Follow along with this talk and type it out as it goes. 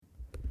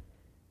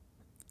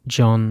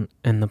John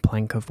and the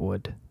Plank of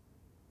Wood.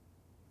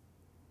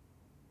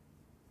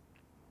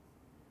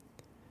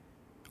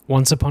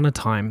 Once upon a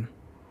time,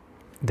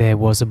 there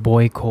was a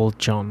boy called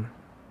John.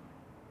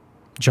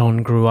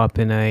 John grew up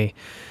in a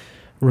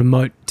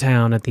remote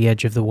town at the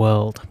edge of the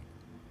world,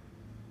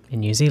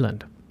 in New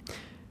Zealand.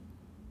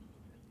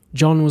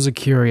 John was a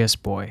curious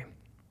boy.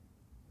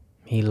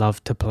 He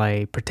loved to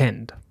play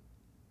pretend.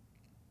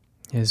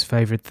 His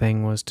favourite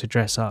thing was to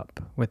dress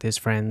up with his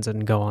friends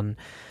and go on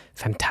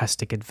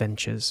fantastic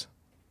adventures.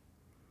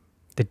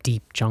 The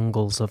deep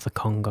jungles of the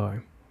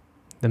Congo,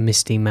 the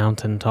misty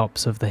mountain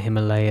tops of the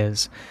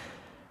Himalayas,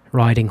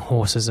 riding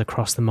horses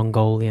across the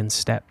Mongolian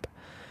steppe.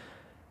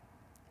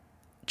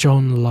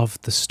 John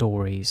loved the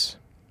stories,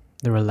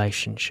 the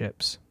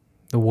relationships,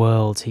 the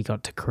worlds he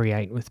got to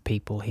create with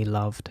people he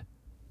loved.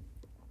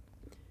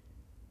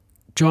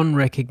 John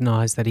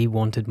recognised that he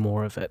wanted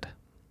more of it.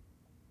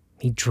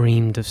 He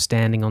dreamed of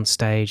standing on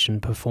stage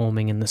and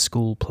performing in the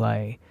school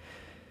play,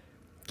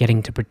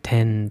 getting to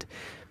pretend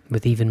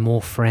with even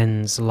more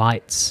friends,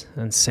 lights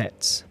and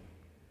sets.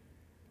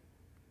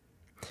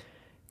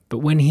 But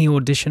when he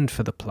auditioned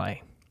for the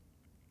play,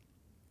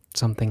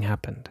 something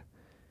happened.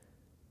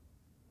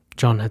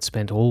 John had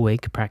spent all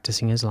week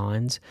practicing his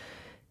lines,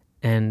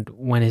 and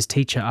when his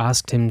teacher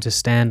asked him to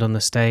stand on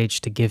the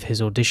stage to give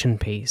his audition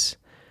piece,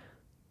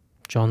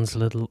 John's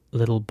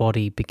little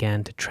body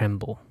began to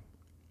tremble.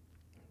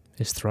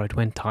 His throat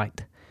went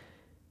tight,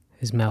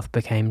 his mouth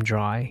became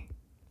dry,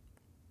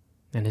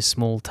 and his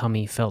small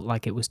tummy felt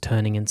like it was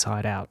turning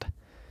inside out.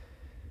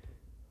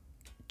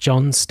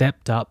 John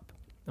stepped up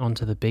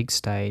onto the big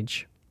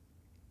stage.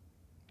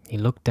 He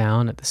looked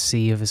down at the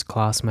sea of his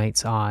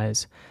classmates'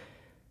 eyes,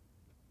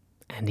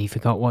 and he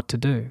forgot what to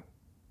do.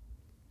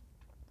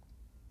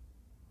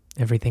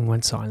 Everything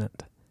went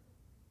silent.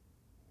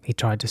 He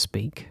tried to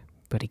speak,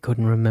 but he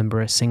couldn't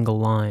remember a single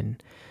line.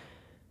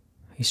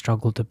 He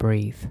struggled to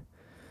breathe.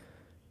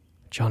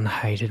 John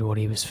hated what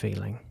he was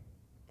feeling.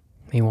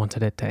 He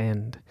wanted it to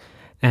end.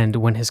 And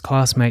when his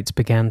classmates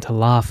began to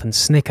laugh and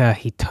snicker,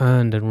 he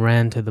turned and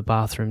ran to the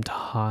bathroom to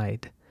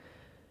hide.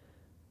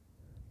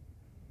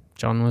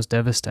 John was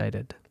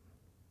devastated.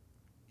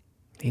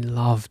 He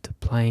loved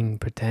playing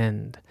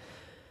pretend.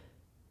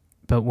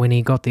 But when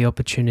he got the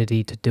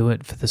opportunity to do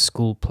it for the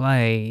school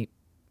play,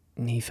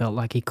 he felt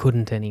like he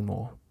couldn't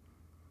anymore.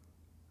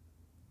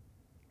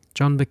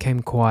 John became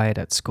quiet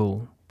at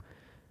school.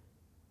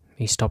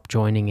 He stopped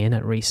joining in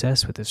at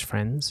recess with his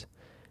friends.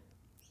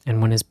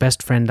 And when his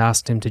best friend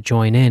asked him to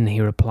join in,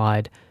 he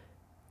replied,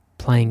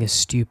 "Playing is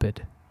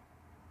stupid."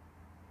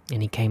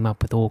 And he came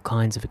up with all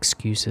kinds of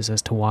excuses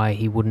as to why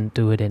he wouldn't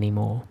do it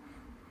anymore.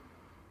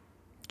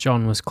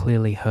 John was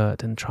clearly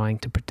hurt and trying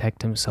to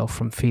protect himself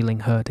from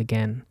feeling hurt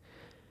again.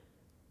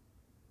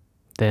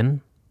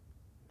 Then,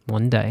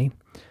 one day,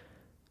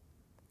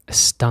 a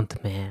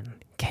stuntman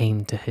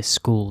came to his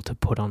school to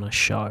put on a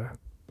show.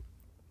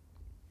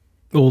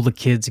 All the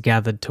kids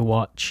gathered to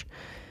watch.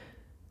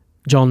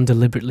 John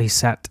deliberately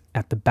sat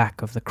at the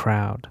back of the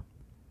crowd,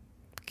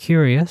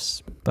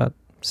 curious, but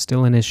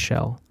still in his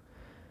shell.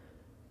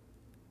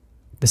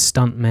 The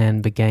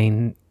stuntman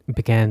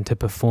began to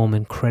perform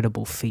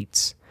incredible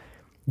feats,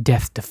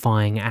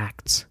 death-defying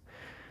acts.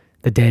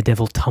 The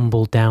daredevil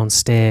tumbled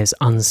downstairs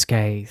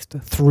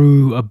unscathed,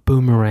 threw a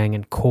boomerang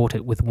and caught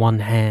it with one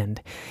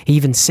hand. He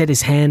even set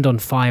his hand on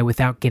fire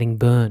without getting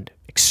burned.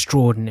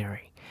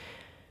 Extraordinary.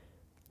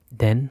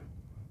 Then,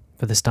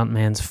 for the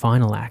stuntman's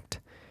final act,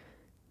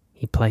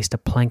 he placed a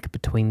plank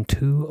between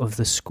two of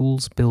the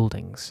school's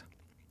buildings,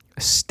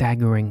 a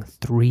staggering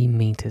 3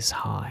 meters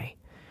high.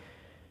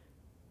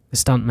 The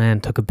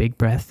stuntman took a big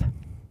breath.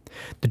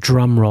 The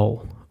drum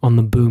roll on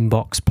the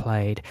boombox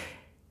played,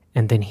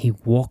 and then he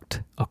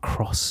walked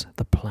across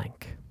the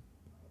plank.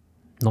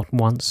 Not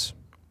once,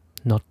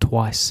 not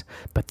twice,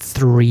 but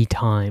 3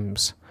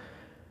 times.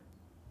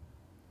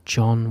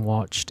 John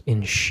watched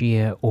in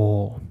sheer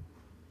awe.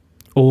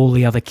 All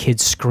the other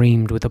kids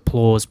screamed with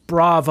applause,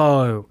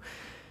 "Bravo!"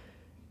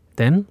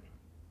 Then,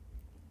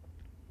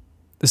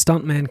 the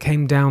stuntman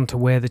came down to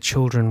where the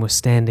children were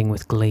standing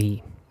with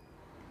glee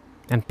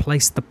and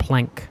placed the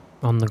plank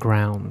on the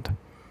ground.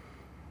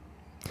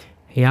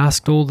 He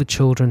asked all the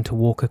children to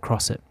walk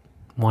across it,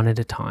 one at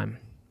a time.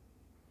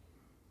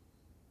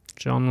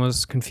 John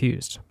was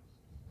confused.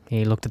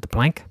 He looked at the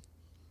plank,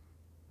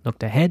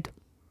 looked ahead,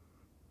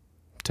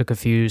 took a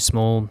few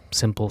small,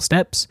 simple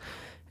steps,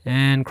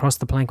 and crossed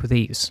the plank with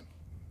ease.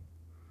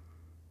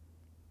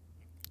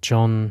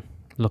 John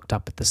looked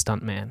up at the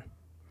stuntman.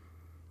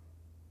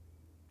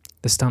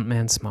 The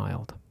stuntman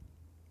smiled.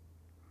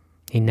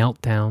 He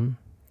knelt down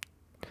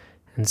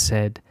and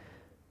said,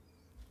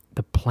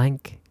 "The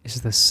plank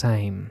is the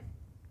same.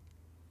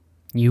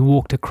 You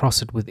walked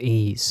across it with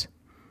ease.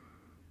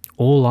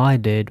 All I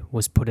did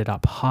was put it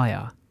up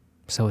higher,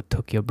 so it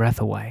took your breath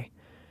away.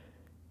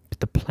 But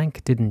the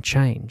plank didn't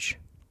change.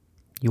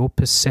 Your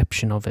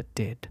perception of it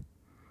did."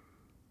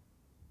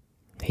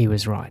 He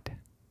was right.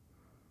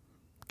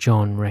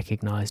 John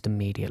recognized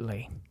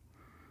immediately.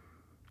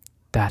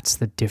 That's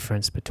the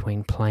difference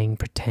between playing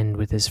pretend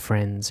with his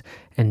friends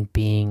and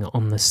being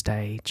on the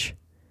stage.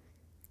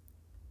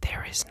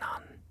 There is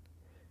none.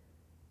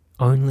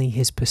 Only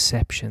his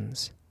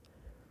perceptions.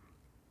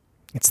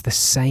 It's the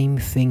same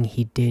thing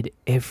he did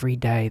every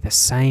day, the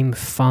same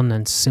fun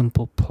and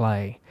simple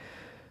play.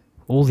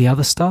 All the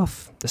other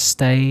stuff, the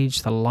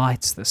stage, the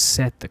lights, the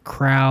set, the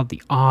crowd,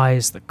 the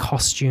eyes, the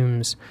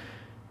costumes,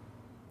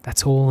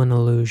 that's all an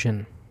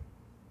illusion,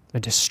 a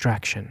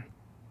distraction.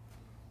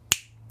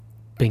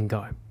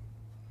 Bingo.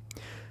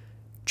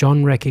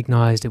 John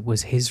recognized it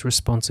was his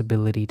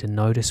responsibility to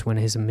notice when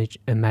his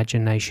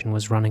imagination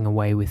was running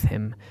away with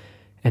him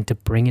and to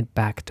bring it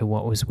back to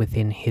what was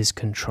within his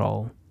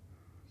control.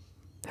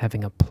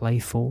 Having a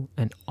playful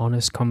and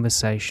honest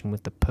conversation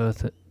with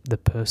the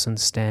person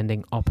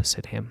standing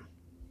opposite him.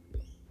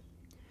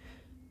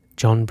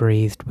 John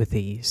breathed with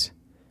ease.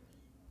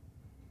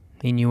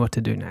 He knew what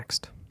to do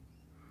next.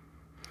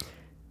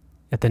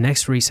 At the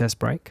next recess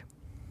break,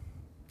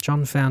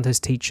 John found his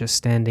teacher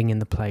standing in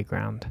the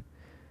playground.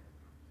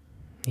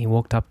 He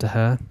walked up to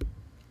her,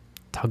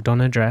 tugged on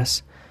her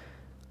dress,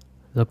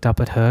 looked up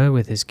at her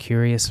with his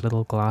curious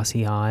little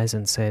glassy eyes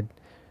and said,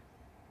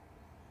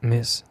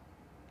 "Miss,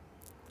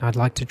 I'd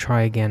like to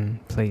try again,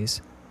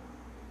 please."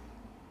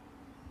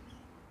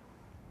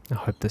 I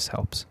hope this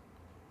helps.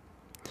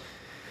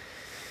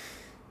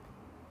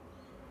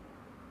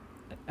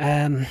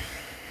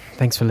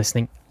 Thanks for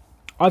listening.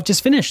 I've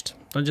just finished.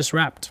 I just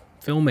wrapped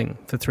filming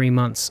for 3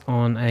 months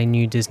on a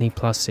new Disney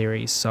Plus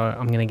series, so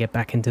I'm going to get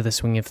back into the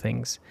swing of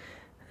things.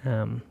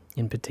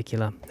 In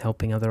particular,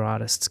 helping other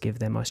artists give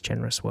their most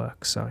generous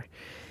work. So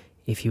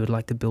if you would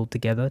like to build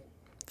together,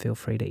 feel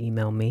free to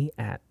email me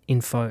at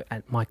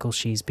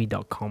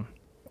info@michaelsheasby.com.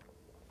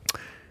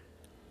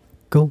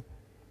 Cool.